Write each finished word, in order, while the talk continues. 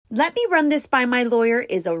"Let me run this by my lawyer"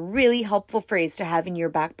 is a really helpful phrase to have in your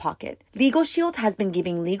back pocket. Legal Shield has been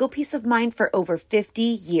giving legal peace of mind for over 50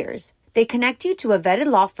 years. They connect you to a vetted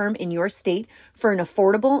law firm in your state for an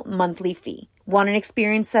affordable monthly fee. Want an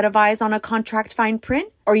experienced set of eyes on a contract fine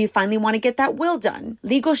print? Or you finally want to get that will done?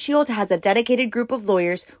 Legal Shield has a dedicated group of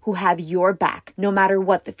lawyers who have your back, no matter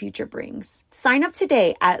what the future brings. Sign up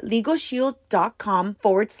today at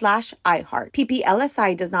LegalShield.com/iHeart.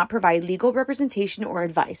 PPLSI does not provide legal representation or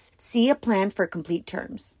advice. See a plan for complete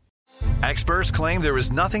terms. Experts claim there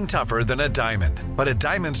is nothing tougher than a diamond. But at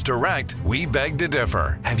Diamonds Direct, we beg to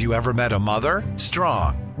differ. Have you ever met a mother?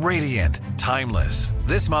 Strong, radiant, timeless.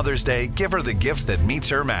 This Mother's Day, give her the gift that meets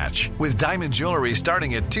her match. With diamond jewelry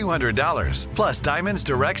starting at $200. Plus Diamonds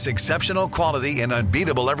Direct's exceptional quality and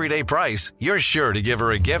unbeatable everyday price, you're sure to give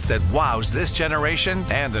her a gift that wows this generation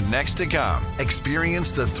and the next to come.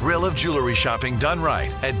 Experience the thrill of jewelry shopping done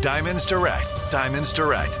right at Diamonds Direct. Diamonds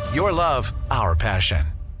Direct. Your love, our passion.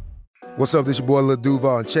 What's up, this your boy Lil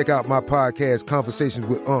Duval, and check out my podcast, Conversations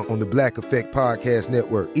with Unc, on the Black Effect Podcast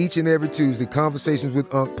Network. Each and every Tuesday, Conversations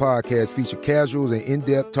with Unc podcast feature casual and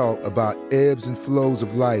in-depth talk about ebbs and flows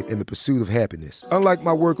of life and the pursuit of happiness. Unlike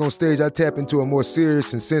my work on stage, I tap into a more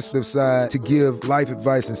serious and sensitive side to give life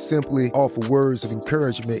advice and simply offer words of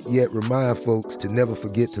encouragement, yet remind folks to never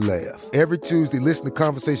forget to laugh. Every Tuesday, listen to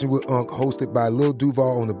Conversations with Unc, hosted by Lil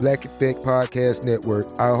Duval on the Black Effect Podcast Network,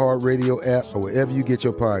 iHeartRadio app, or wherever you get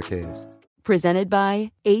your podcasts. Presented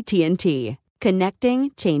by AT&T. Connecting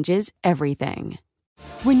changes everything.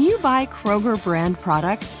 When you buy Kroger brand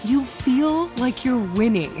products, you feel like you're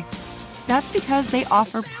winning. That's because they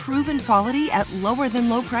offer proven quality at lower than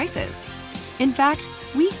low prices. In fact,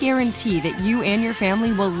 we guarantee that you and your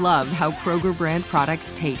family will love how Kroger brand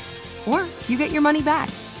products taste, or you get your money back.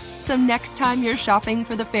 So next time you're shopping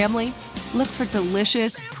for the family, look for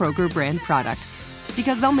delicious Kroger brand products,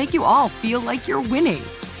 because they'll make you all feel like you're winning.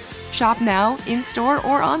 Shop now, in-store,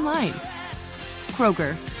 or online.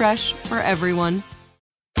 Kroger, fresh for everyone.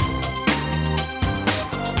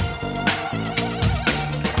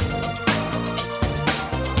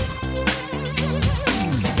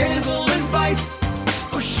 Scandal and vice,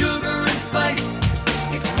 or sugar and spice.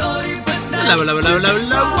 It's naughty but nice. Hello.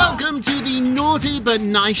 Welcome to the Naughty But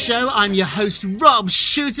Nice Show. I'm your host, Rob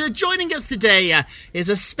Shooter. Joining us today is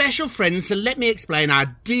a special friend, so let me explain.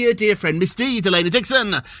 Our dear friend, Miss D, Delana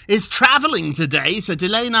Dixon, is travelling today. So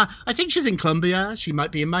Delana, I think she's in Colombia. She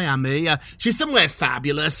might be in Miami. She's somewhere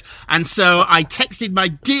fabulous. And so I texted my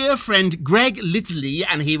dear friend, Greg Littley,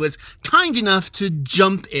 and he was kind enough to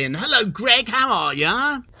jump in. Hello, Greg. How are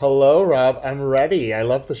you? Hello, Rob. I'm ready. I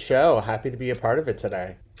love the show. Happy to be a part of it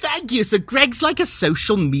today. Thank you. So Greg's like a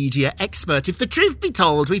social media expert. If the truth be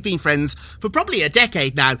told, we've been friends for probably a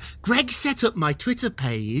decade now. Greg set up my Twitter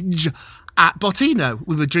page at Bottino.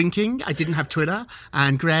 We were drinking. I didn't have Twitter.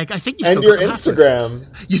 And Greg, I think you still your got Instagram.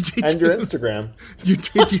 You did. And your Instagram. You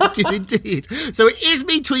did indeed. So it is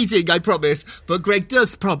me tweeting, I promise. But Greg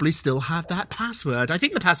does probably still have that password. I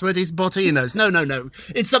think the password is Bottino's. No.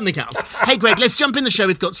 It's something else. Hey, Greg, let's jump in the show.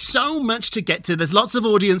 We've got so much to get to. There's lots of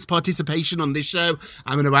audience participation on this show.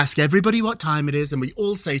 I'm going to ask everybody what time it is, and we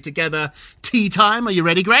all say together, tea time. Are you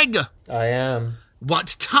ready, Greg? I am.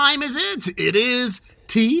 What time is it? It is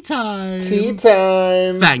tea time. Tea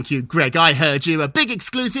time. Thank you, Greg. I heard you. A big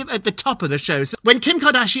exclusive at the top of the show. So when Kim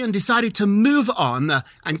Kardashian decided to move on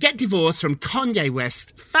and get divorced from Kanye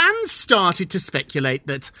West, fans started to speculate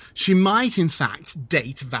that she might, in fact,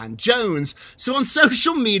 date Van Jones. So on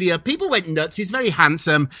social media, people went nuts. He's very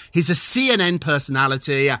handsome. He's a CNN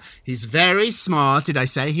personality. He's very smart. Did I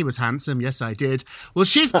say he was handsome? Yes, I did. Well,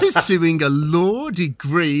 she's pursuing a law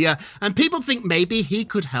degree, and people think maybe he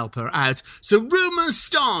could help her out. So rumours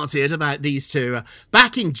started about these two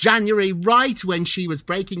back in January, right when she was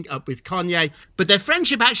breaking up with Kanye. But their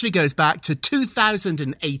friendship actually goes back to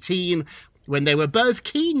 2018, when they were both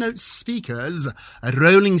keynote speakers at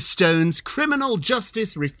Rolling Stone's Criminal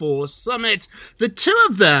Justice Reform Summit. The two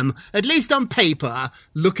of them, at least on paper,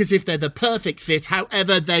 look as if they're the perfect fit.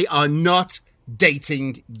 However, they are not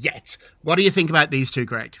dating yet. What do you think about these two,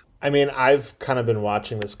 Greg? I mean, I've kind of been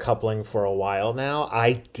watching this coupling for a while now.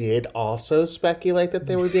 I did also speculate that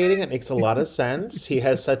they were dating. It makes a lot of sense. He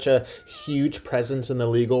has such a huge presence in the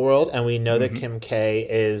legal world, and we know that Kim K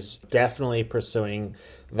is definitely pursuing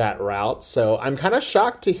that route. So I'm kind of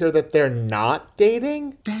shocked to hear that they're not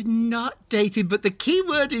dating. They're not dating, but the key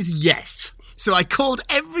word is yes. So I called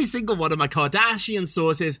every single one of my Kardashian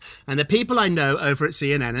sources and the people I know over at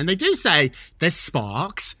CNN, and they do say there's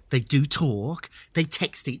sparks, they do talk, they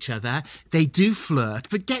text each other, they do flirt,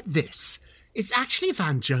 but get this, it's actually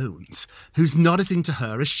Van Jones who's not as into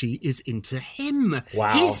her as she is into him.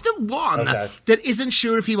 Wow. He's the one that isn't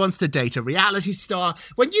sure if he wants to date a reality star.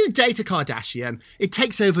 When you date a Kardashian, it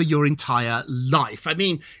takes over your entire life. I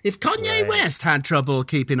mean, if Kanye West had trouble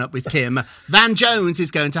keeping up with Kim, Van Jones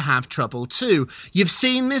is going to have trouble too. You've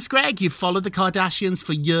seen this, Greg. You've followed the Kardashians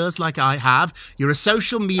for years like I have. You're a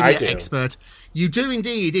social media expert. You do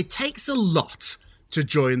indeed. It takes a lot to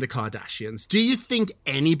join the Kardashians. Do you think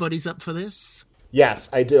anybody's up for this? Yes,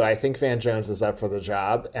 I do. I think Van Jones is up for the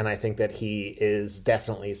job, and I think that he is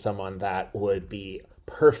definitely someone that would be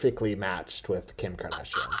perfectly matched with Kim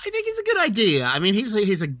Kardashian. I think it's a good idea. I mean,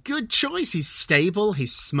 he's a good choice. He's stable.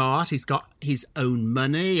 He's smart. He's got his own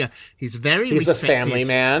money. He's respected. He's a family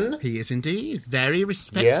man. He is indeed. Very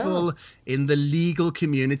respectful in the legal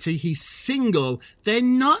community. He's single. They're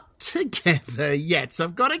not together yet. So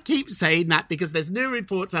I've got to keep saying that because there's new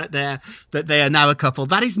reports out there that they are now a couple.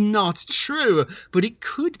 That is not true, but it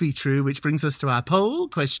could be true, which brings us to our poll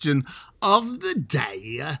question of the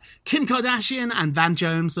day. Kim Kardashian and Van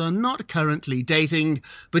Jones are not currently dating,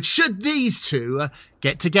 but should these two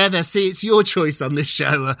get together? See, it's your choice on this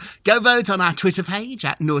show. Go vote on our Twitter page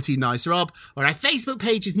at Naughty Nice Rob, or our Facebook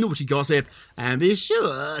page is Naughty Gossip, and be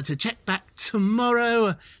sure to check back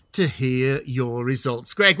tomorrow to hear your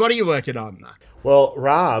results. Greg, what are you working on? Well,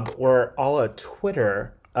 Rob, we're all a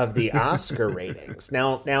Twitter of the Oscar ratings.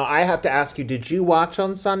 Now I have to ask you, did you watch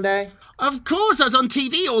on Sunday? Of course, I was on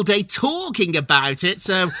TV all day talking about it,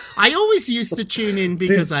 so I always used to tune in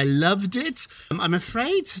because I loved it. I'm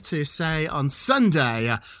afraid to say on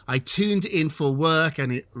Sunday, I tuned in for work,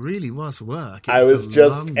 and it really was work. I was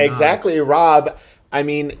just exactly, Rob. I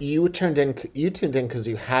mean, you tuned in because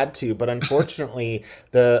you had to, but unfortunately,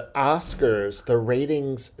 the Oscars, the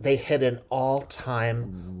ratings, they hit an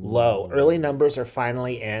all-time low. Early numbers are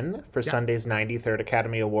finally in for Sunday's 93rd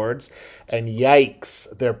Academy Awards, and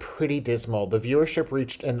yikes, they're pretty dismal. The viewership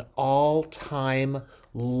reached an all-time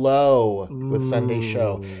low with Sunday's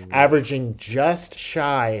show, averaging just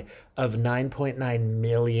shy of 9.9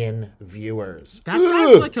 million viewers. That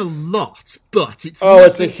sounds like a lot, but it's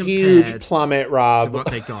it's a huge plummet, Rob. To what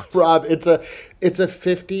they got. Rob, it's a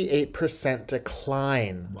 58%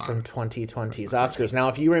 decline from 2020's Oscars. Now,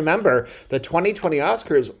 if you remember, the 2020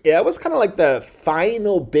 Oscars, it was kind of like the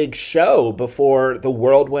final big show before the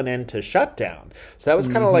world went into shutdown. So that was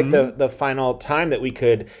kind of like the final time that we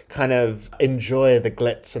could kind of enjoy the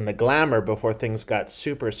glitz and the glamour before things got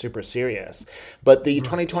super, super serious. But the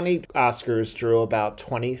 2020 Oscars drew about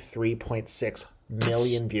 23.6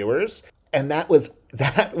 million viewers. And that was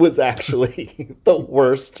actually the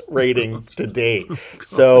worst ratings to date.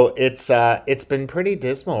 So it's been pretty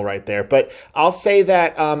dismal right there. But I'll say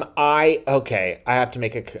that I have to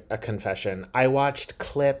make a confession. I watched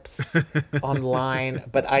clips online,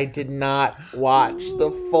 but I did not watch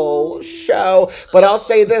the full show. But I'll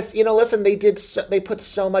say this, listen, they put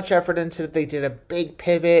so much effort into it. They did a big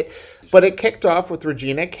pivot, but it kicked off with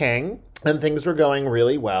Regina King. And things were going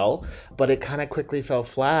really well, but it kind of quickly fell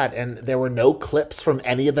flat, and there were no clips from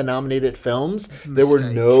any of the nominated films. There were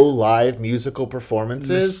no live musical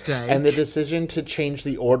performances. And the decision to change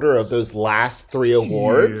the order of those last 3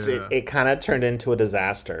 awards, it kind of turned into a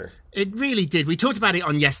disaster. It really did. We talked about it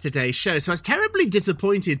on yesterday's show, so I was terribly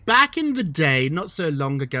disappointed. Back in the day, not so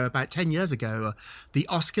long ago, about 10 years ago, the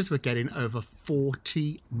Oscars were getting over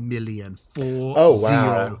 40 million.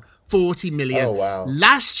 40 million. Oh, wow.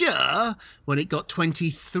 Last year, when it got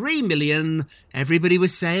 23 million, everybody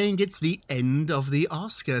was saying it's the end of the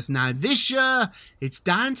Oscars. Now, this year, it's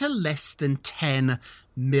down to less than 10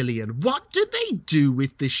 million. What do they do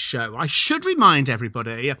with this show? I should remind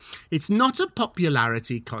everybody, it's not a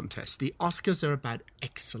popularity contest. The Oscars are about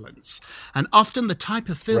excellence. And often the type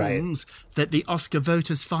of films that the Oscar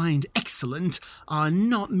voters find excellent are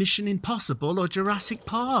not Mission Impossible or Jurassic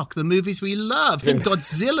Park, the movies we love. I think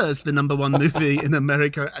Godzilla's the number one movie in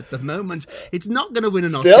America at the moment. It's not going to win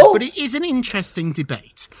an Oscar, but it is an interesting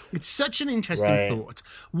debate. It's such an interesting thought.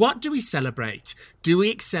 What do we celebrate? Do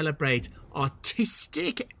we celebrate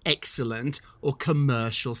artistic excellence or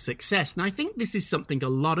commercial success? And I think this is something a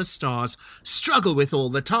lot of stars struggle with all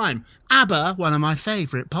the time. ABBA, one of my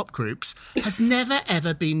favourite pop groups, has never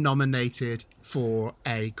ever been nominated for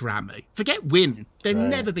a Grammy. Forget winning. They've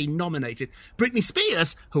never been nominated. Britney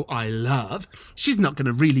Spears, who I love, she's not going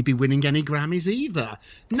to really be winning any Grammys either.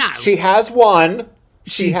 Now, she has one.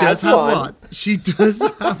 She does have one. She does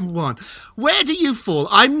have one. Where do you fall?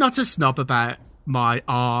 I'm not a snob about my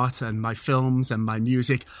art and my films and my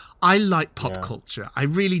music. I like pop culture. I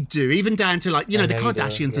really do. Even down to the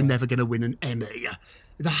Kardashians are never going to win an Emmy.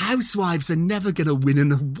 the housewives are never going to win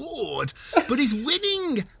an award. But is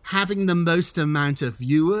winning having the most amount of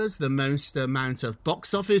viewers, the most amount of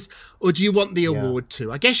box office, or do you want the award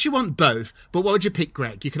too? I guess you want both, but what would you pick,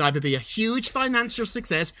 Greg? You could either be a huge financial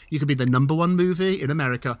success, you could be the #1 movie in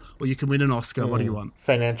America, or you can win an Oscar. What do you want?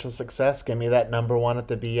 Financial success. Give me that #1 at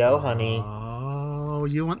the BO, honey. Oh,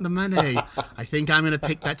 you want the money. I think I'm going to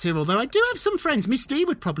pick that too, although I do have some friends. Miss D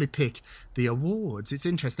would probably pick the awards. It's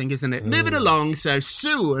interesting, isn't it? Moving along, so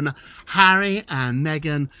soon, Harry and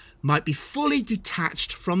Meghan might be fully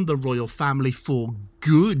detached from the royal family for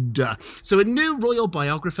good. So a new royal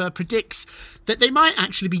biographer predicts that they might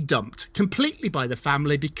actually be dumped completely by the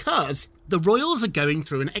family because the royals are going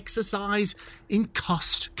through an exercise in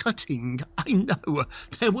cost cutting. I know,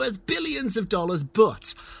 they're worth billions of dollars,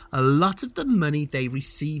 but a lot of the money they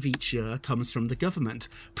receive each year comes from the government.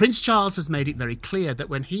 Prince Charles has made it very clear that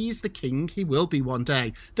when he is the king, he will be one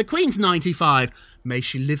day. The Queen's 95. May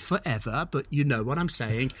she live forever, but you know what I'm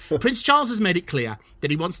saying. Prince Charles has made it clear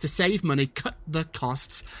that he wants to save money, cut the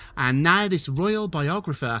costs, and now this royal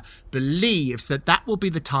biographer believes that that will be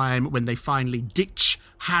the time when they finally ditch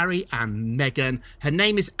Harry and Meghan. Her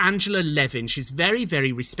name is Angela Levin. She's very,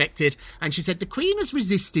 very respected, and she said the Queen has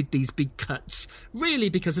resisted these big cuts really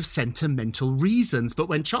because of sentimental reasons. But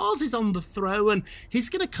when Charles is on the throne, he's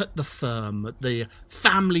going to cut the firm, the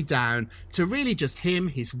family down to really just him,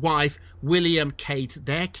 his wife, William, Kate,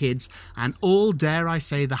 their kids, and all, dare I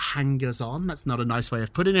say, the hangers-on. That's not a nice way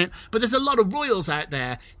of putting it, but there's a lot of royals out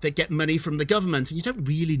there that get money from the government, and you don't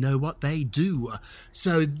really know what they do.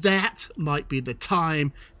 So that might be the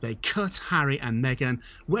time they cut Harry and Meghan.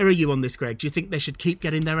 Where are you on this, Greg? Do you think they should keep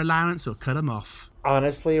getting their allowance or cut them off?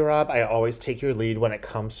 Honestly, Rob, I always take your lead when it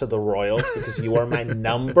comes to the royals because you are my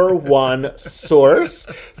 #1 source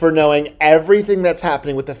for knowing everything that's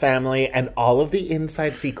happening with the family and all of the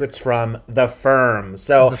inside secrets from the firm.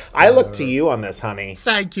 So I look to you on this, honey.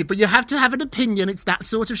 Thank you, but you have to have an opinion. It's that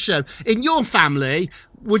sort of show. In your family,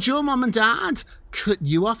 would your mum and dad cut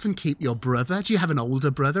you off and keep your brother? Do you have an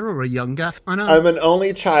older brother or a younger? I know. I'm an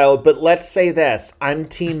only child, but let's say this. I'm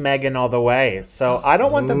Team Meghan all the way, so I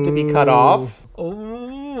don't want them to be cut off.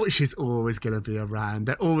 Oh, she's always going to be around.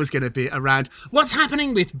 They're always going to be around. What's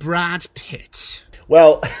happening with Brad Pitt?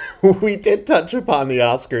 Well, we did touch upon the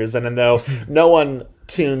Oscars, and though no one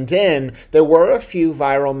tuned in, there were a few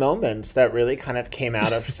viral moments that really kind of came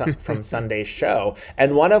out of from Sunday's show,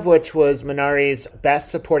 and one of which was Minari's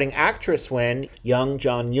Best Supporting Actress win. Young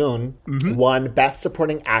Jong-yoon won Best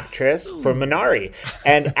Supporting Actress for Minari,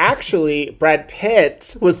 and actually Brad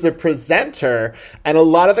Pitt was the presenter, and a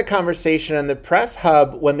lot of the conversation in the press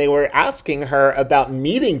hub when they were asking her about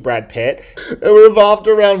meeting Brad Pitt, it revolved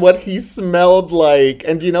around what he smelled like.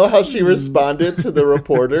 And do you know how she responded to the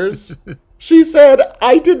reporters? She said,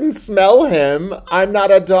 "I didn't smell him. I'm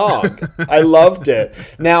not a dog." I loved it.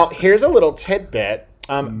 Now, here's a little tidbit.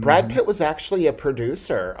 Brad Pitt was actually a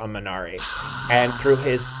producer on Minari, and through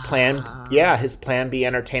his Plan B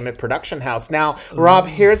Entertainment production house. Now, Rob,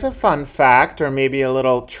 here's a fun fact, or maybe a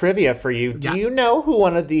little trivia for you. Do you know who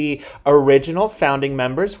one of the original founding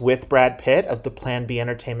members with Brad Pitt of the Plan B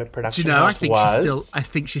Entertainment production house was? I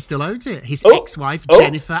think she still owns it. His ex-wife,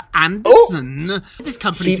 Jennifer Anderson, put this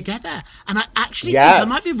company together. And I actually think I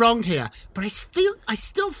might be wrong here, but I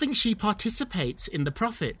still think she participates in the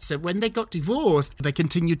profits. So when they got divorced, they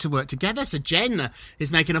continued to work together. So Jen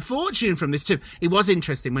is making a fortune from this too. It was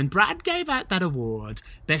interesting when Brad gave out that award,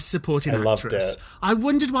 Best Supporting Actress. I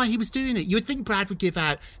wondered why he was doing it. You would think Brad would give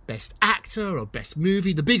out Best Actor or Best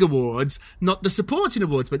Movie, the big awards, not the supporting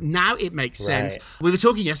awards, but now it makes sense. We were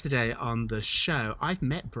talking yesterday on the show. I've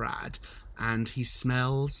met Brad and he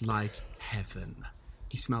smells like heaven.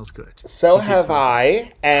 He smells good. So have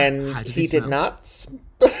I, and he did not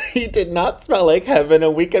smell like heaven,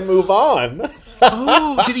 and we can move on.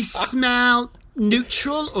 Oh, did he smell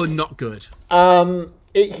neutral or not good?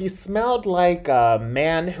 He smelled like a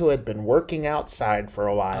man who had been working outside for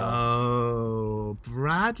a while. Oh,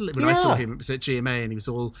 Bradley. When I saw him, it was at GMA, and he was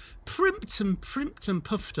all primped and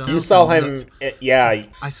puffed up. You saw him,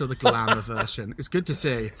 I saw the glamour version. It was good to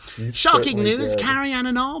see. Shocking news,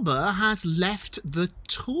 Carrie-Anne Arbour has left the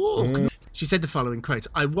talk. She said the following quote,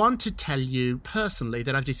 "I want to tell you personally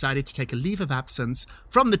that I've decided to take a leave of absence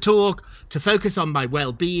from the talk to focus on my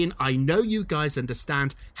well-being. I know you guys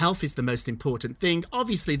understand health is the most important thing.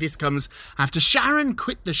 Obviously, this comes after Sharon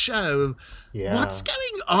quit the show." Yeah. What's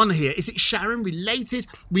going on here? Is it Sharon related?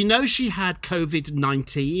 We know she had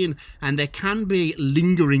COVID-19 and there can be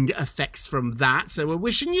lingering effects from that. So we're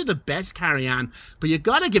wishing you the best, Carrie-Anne, but you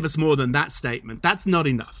got to give us more than that statement. That's not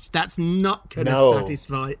enough. That's not going to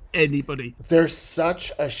satisfy anybody. Tony? There's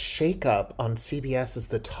such a shakeup on CBS's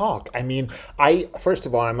The Talk. I mean, first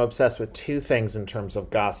of all, I'm obsessed with two things in terms of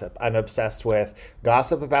gossip. I'm obsessed with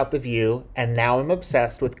gossip about The View, and now I'm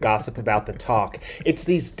obsessed with gossip about The Talk. It's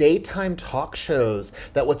these daytime talk shows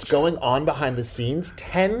that what's going on behind the scenes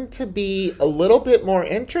tend to be a little bit more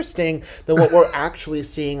interesting than what we're actually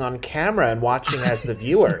seeing on camera and watching as the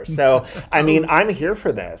viewer. So, I mean, I'm here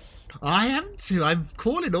for this. I am too. I'm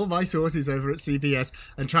calling all my sources over at CBS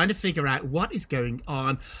and trying to figure out what is going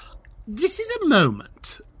on. This is a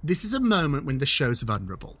moment when the show's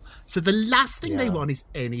vulnerable. So the last thing they want is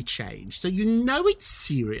any change. So you know it's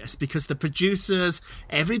serious because the producers,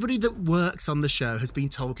 everybody that works on the show has been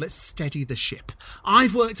told, let's steady the ship.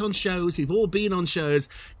 I've worked on shows, we've all been on shows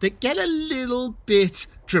that get a little bit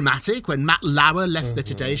dramatic. When Matt Lauer left the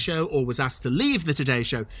Today Show or was asked to leave the Today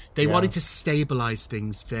Show, they wanted to stabilize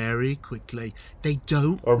things very quickly. They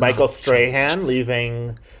don't. Or Michael Strahan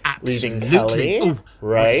leaving Kelly. Oh,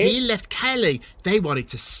 right? When he left Kelly, they wanted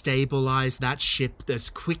to stabilize that ship as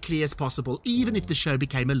quickly as possible, even if the show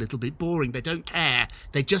became a little bit boring. They don't care.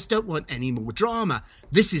 They just don't want any more drama.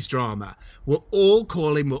 This is drama. We're all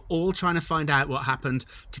calling. We're all trying to find out what happened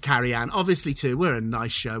to Carrie Ann. Obviously, too, we're a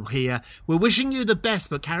nice show here. We're wishing you the best,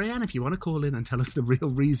 but Carrie Ann, if you want to call in and tell us the real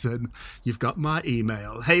reason, you've got my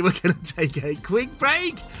email. Hey, we're going to take a quick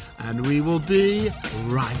break, and we will be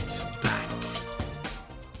right back.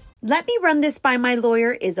 Let me run this by my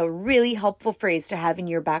lawyer is a really helpful phrase to have in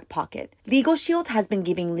your back pocket. Legal Shield has been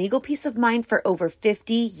giving legal peace of mind for over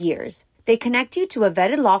 50 years. They connect you to a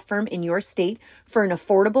vetted law firm in your state for an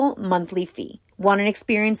affordable monthly fee. Want an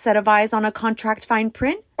experienced set of eyes on a contract fine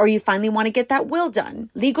print? Or you finally want to get that will done?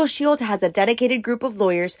 Legal Shield has a dedicated group of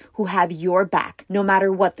lawyers who have your back, no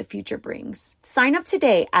matter what the future brings. Sign up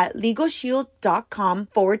today at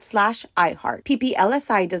LegalShield.com/iHeart.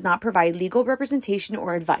 PPLSI does not provide legal representation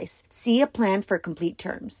or advice. See a plan for complete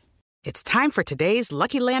terms. It's time for today's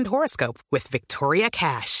Lucky Land horoscope with Victoria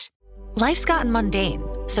Cash. Life's gotten mundane,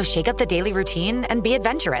 so shake up the daily routine and be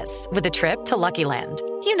adventurous with a trip to Lucky Land.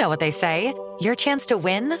 You know what they say, your chance to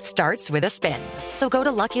win starts with a spin. So go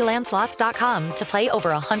to LuckyLandSlots.com to play over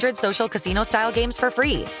 100 social casino-style games for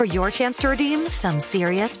free for your chance to redeem some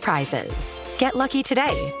serious prizes. Get lucky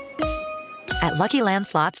today at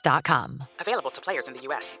LuckyLandSlots.com. Available to players in the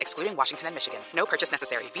U.S., excluding Washington and Michigan. No purchase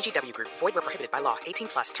necessary. VGW Group. Void where prohibited by law.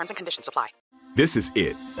 18+. Terms and conditions apply. This is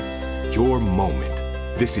it. Your moment.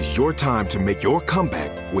 This is your time to make your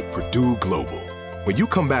comeback with Purdue Global. When you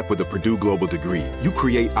come back with a Purdue Global degree, you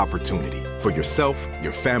create opportunity for yourself,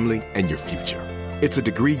 your family, and your future. It's a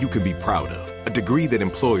degree you can be proud of, a degree that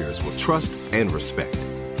employers will trust and respect.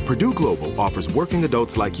 Purdue Global offers working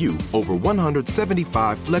adults like you over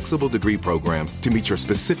 175 flexible degree programs to meet your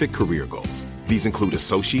specific career goals. These include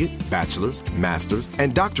associate, bachelor's, master's,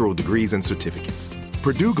 and doctoral degrees and certificates.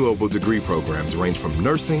 Purdue Global degree programs range from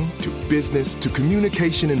nursing to business to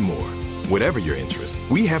communication and more. Whatever your interest,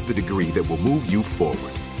 we have the degree that will move you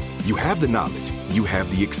forward. You have the knowledge, you have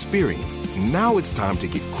the experience. Now it's time to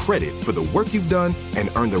get credit for the work you've done and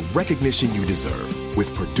earn the recognition you deserve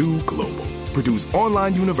with Purdue Global, Purdue's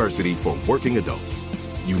online university for working adults.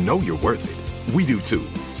 You know you're worth it. We do too.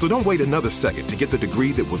 So don't wait another second to get the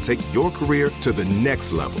degree that will take your career to the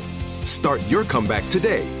next level. Start your comeback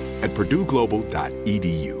today at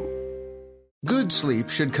purdueglobal.edu. Good sleep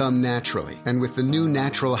should come naturally, and with the new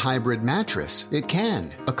Natural Hybrid mattress, it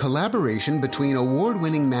can. A collaboration between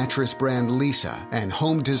award-winning mattress brand Leesa and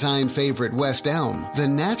home design favorite West Elm, the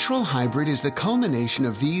Natural Hybrid is the culmination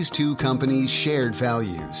of these two companies' shared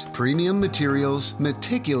values: premium materials,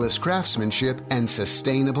 meticulous craftsmanship, and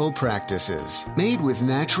sustainable practices. Made with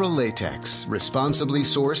natural latex, responsibly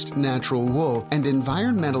sourced natural wool, and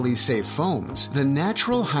environmentally safe foams, the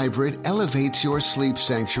Natural Hybrid elevates your sleep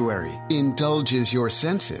sanctuary, indulges your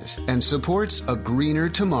senses, and supports a greener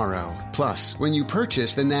tomorrow. Plus, when you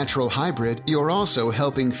purchase the Natural Hybrid, you're also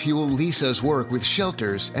helping fuel Leesa's work with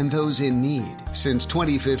shelters and those in need. Since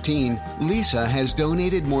 2015, Leesa has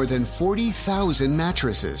donated more than 40,000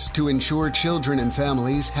 mattresses to ensure children and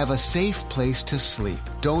families have a safe place to sleep.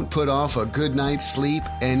 Don't put off a good night's sleep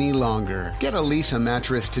any longer. Get a Leesa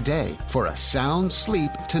mattress today for a sound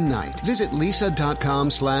sleep tonight. Visit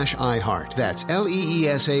Leesa.com/iHeart. That's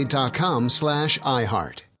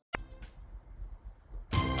LEESA.com/iHeart.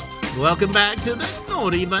 Welcome back to the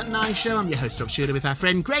Naughty But Nice Show. I'm your host, Rob Shuler, with our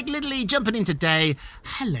friend Greg Lidley jumping in today.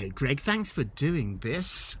 Hello, Greg. Thanks for doing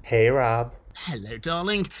this. Hey, Rob. Hello,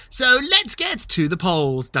 darling. So let's get to the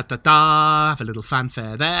polls. Have a little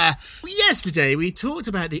fanfare there. Yesterday, we talked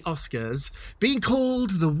about the Oscars being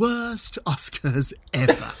called the worst Oscars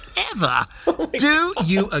ever. Ever. Do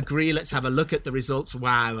you agree? Let's have a look at the results.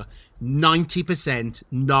 Wow. 90%,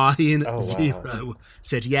 9-0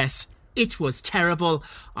 said yes. It was terrible.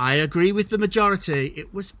 I agree with the majority.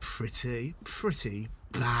 It was pretty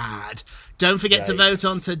bad. Don't forget to vote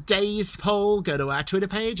on today's poll. Go to our Twitter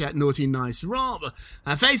page at Naughty Nice Rob.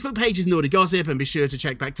 Our Facebook page is Naughty Gossip, and be sure to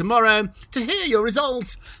check back tomorrow to hear your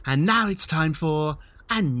results. And now it's time for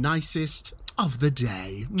our nicest of the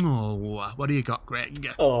day. Oh, what do you got, Greg?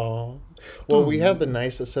 Oh, well, we have the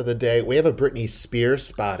nicest of the day. We have a Britney Spears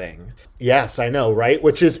spotting. Yes, I know, right?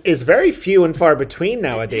 Which is very few and far between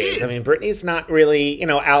nowadays. I mean, Britney's not really,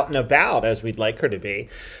 out and about as we'd like her to be.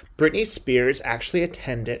 Britney Spears actually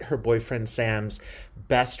attended her boyfriend Sam's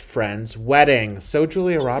best friend's wedding. So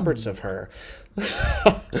Julia Roberts of her.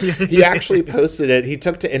 He actually posted it. He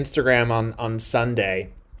took to Instagram on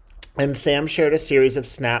Sunday. And Sam shared a series of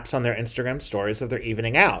snaps on their Instagram stories of their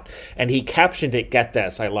evening out. And he captioned it, get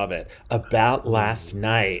this, I love it, about last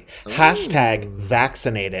night. Hashtag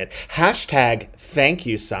vaccinated. Hashtag thank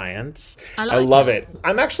you, science. I love it.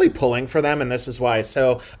 I'm actually pulling for them, and this is why.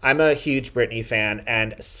 So I'm a huge Britney fan,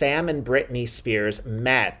 and Sam and Britney Spears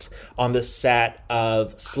met on the set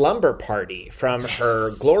of Slumber Party from her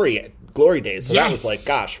Glory days. So that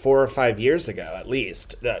was 4 or 5 years ago at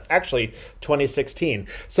least. Actually 2016.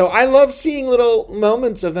 So I love seeing little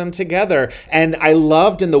moments of them together. And I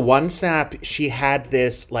loved in the one snap she had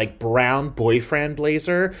this brown boyfriend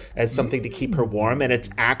blazer as something to keep her warm, and it's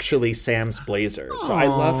actually Sam's blazer. So I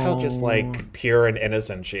love how just pure and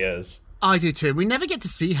innocent she is. I do too. We never get to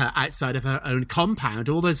see her outside of her own compound.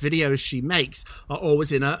 All those videos she makes are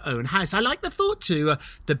always in her own house. I like the thought too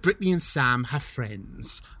that Britney and Sam have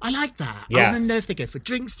friends. I like that. Yes. I want to know if they go for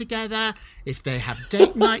drinks together, if they have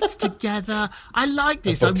date nights together. I like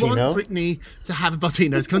this. I want Britney to have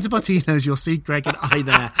Bottino's. Come to Bottino's, you'll see Greg and I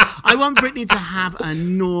there. I want Britney to have a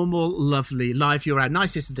normal, lovely life. You're our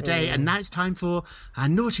nicest of the day, and now it's time for our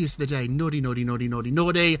naughtiest of the day. Naughty, naughty, naughty, naughty,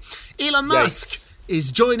 naughty. Elon Musk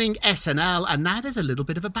is joining SNL, and now there's a little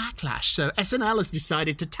bit of a backlash. So SNL has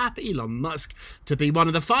decided to tap Elon Musk to be one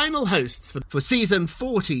of the final hosts for season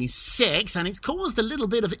 46, and it's caused a little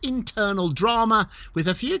bit of internal drama with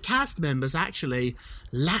a few cast members actually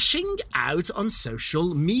lashing out on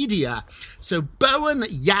social media. So Bowen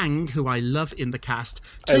Yang, who I love in the cast,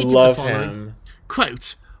 tweeted the following,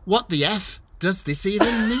 quote, "What the F does this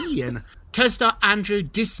even mean?" Co-star Andrew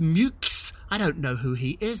Dismukes, I don't know who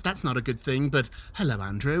he is, that's not a good thing, but hello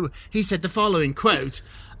Andrew. He said the following, quote,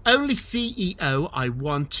 "Only CEO I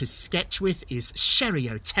want to sketch with is Sherry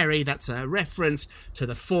O'Terry." That's a reference to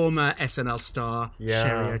the former SNL star,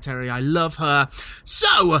 Sherry O'Terry. I love her.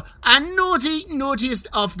 So, a naughtiest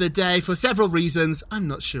of the day for several reasons. I'm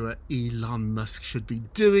not sure Elon Musk should be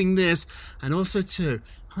doing this. And also too,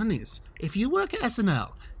 honeys, if you work at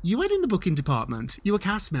SNL, you went in the booking department. You were a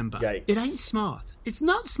cast member. Yikes. It ain't smart. It's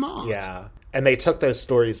not smart. Yeah. And they took those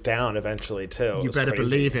stories down eventually, too. You better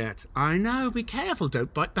believe it. I know. Be careful.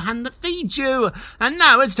 Don't bite the hand that feeds you. And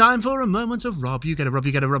now it's time for a moment of Rob. You get a Rob,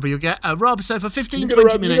 you get a Rob, you get a Rob. So for 15,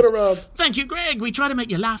 20 minutes. Thank you, Greg. We try to make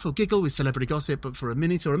you laugh or giggle with celebrity gossip, but for a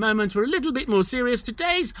minute or a moment, we're a little bit more serious.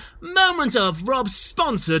 Today's moment of Rob,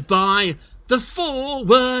 sponsored by The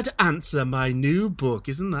 4-Word Answer, my new book.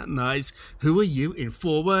 Isn't that nice? Who are you in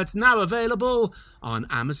 4 words? Now available on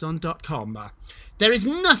Amazon.com. There is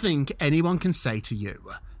nothing anyone can say to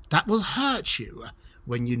you that will hurt you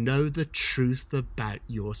when you know the truth about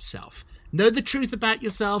yourself. Know the truth about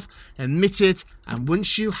yourself, admit it, and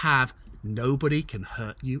once you have, nobody can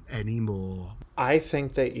hurt you anymore. I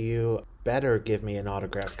think that you better give me an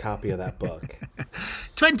autographed copy of that book.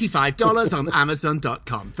 $25 on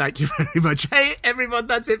Amazon.com. Thank you very much. Hey, everyone,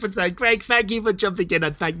 that's it for today. Greg, thank you for jumping in,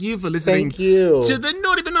 and thank you for listening to the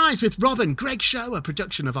Naughty But Nice with Rob and Greg show, a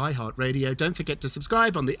production of iHeartRadio. Don't forget to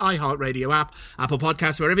subscribe on the iHeartRadio app, Apple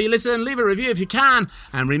Podcasts, wherever you listen. Leave a review if you can.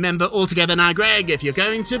 And remember, all together now, Greg, if you're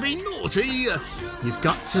going to be naughty, you've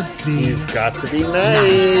got to be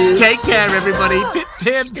nice. Take care, everybody. Pip,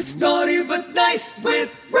 pip. It's Naughty But Nice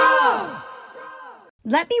with Rob.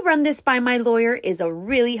 "Let me run this by my lawyer" is a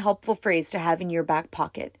really helpful phrase to have in your back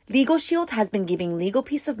pocket. Legal Shield has been giving legal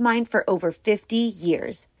peace of mind for over 50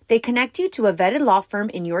 years. They connect you to a vetted law firm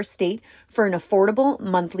in your state for an affordable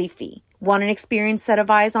monthly fee. Want an experienced set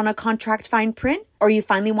of eyes on a contract fine print? Or you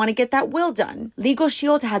finally want to get that will done? Legal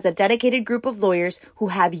Shield has a dedicated group of lawyers who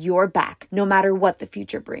have your back, no matter what the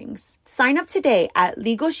future brings. Sign up today at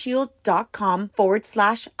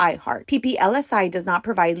LegalShield.com/iHeart. PPLSI does not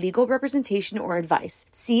provide legal representation or advice.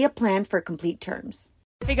 See a plan for complete terms.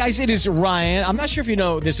 Hey guys, it is Ryan. I'm not sure if you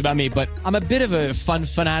know this about me, but I'm a bit of a fun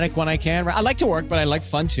fanatic when I can. I like to work, but I like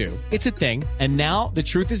fun too. It's a thing. And now the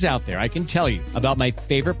truth is out there. I can tell you about my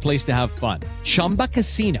favorite place to have fun. Chumba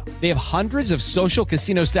Casino. They have hundreds of social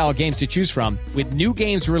casino style games to choose from with new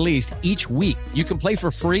games released each week. You can play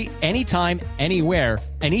for free anytime, anywhere.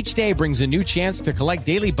 And each day brings a new chance to collect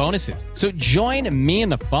daily bonuses. So join me in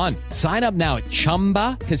the fun. Sign up now at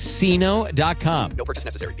ChumbaCasino.com. No purchase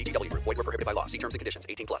necessary. VGW Group. Void where prohibited by law. See terms and conditions.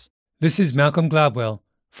 18+. This is Malcolm Gladwell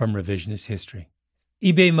from Revisionist History.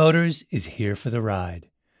 eBay Motors is here for the ride.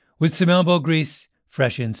 With some elbow grease,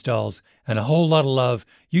 fresh installs, and a whole lot of love,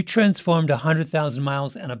 you transformed 100,000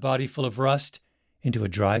 miles and a body full of rust into a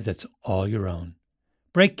drive that's all your own.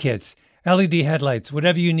 Brake kits, LED headlights,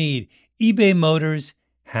 whatever you need, eBay Motors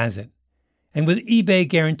has it. And with eBay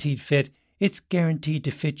Guaranteed Fit, it's guaranteed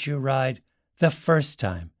to fit your ride the first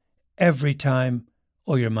time, every time,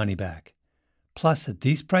 or your money back. Plus, at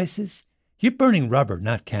these prices, you're burning rubber,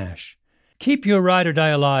 not cash. Keep your ride or die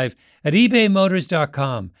alive at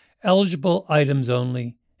ebaymotors.com. Eligible items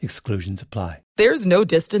only. Exclusions apply. There's no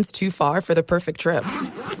distance too far for the perfect trip.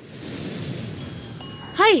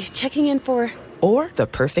 Hi, checking in for... Or the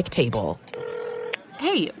perfect table.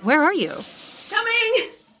 Hey, where are you?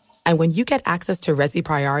 Coming! And when you get access to Resi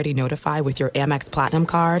Priority Notify with your Amex Platinum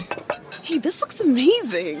card... Hey, this looks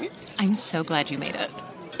amazing. I'm so glad you made it.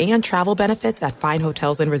 And travel benefits at fine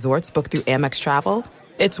hotels and resorts booked through Amex Travel,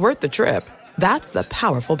 it's worth the trip. That's the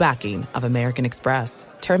powerful backing of American Express.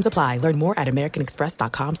 Terms apply. Learn more at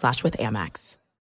americanexpress.com/withAmex.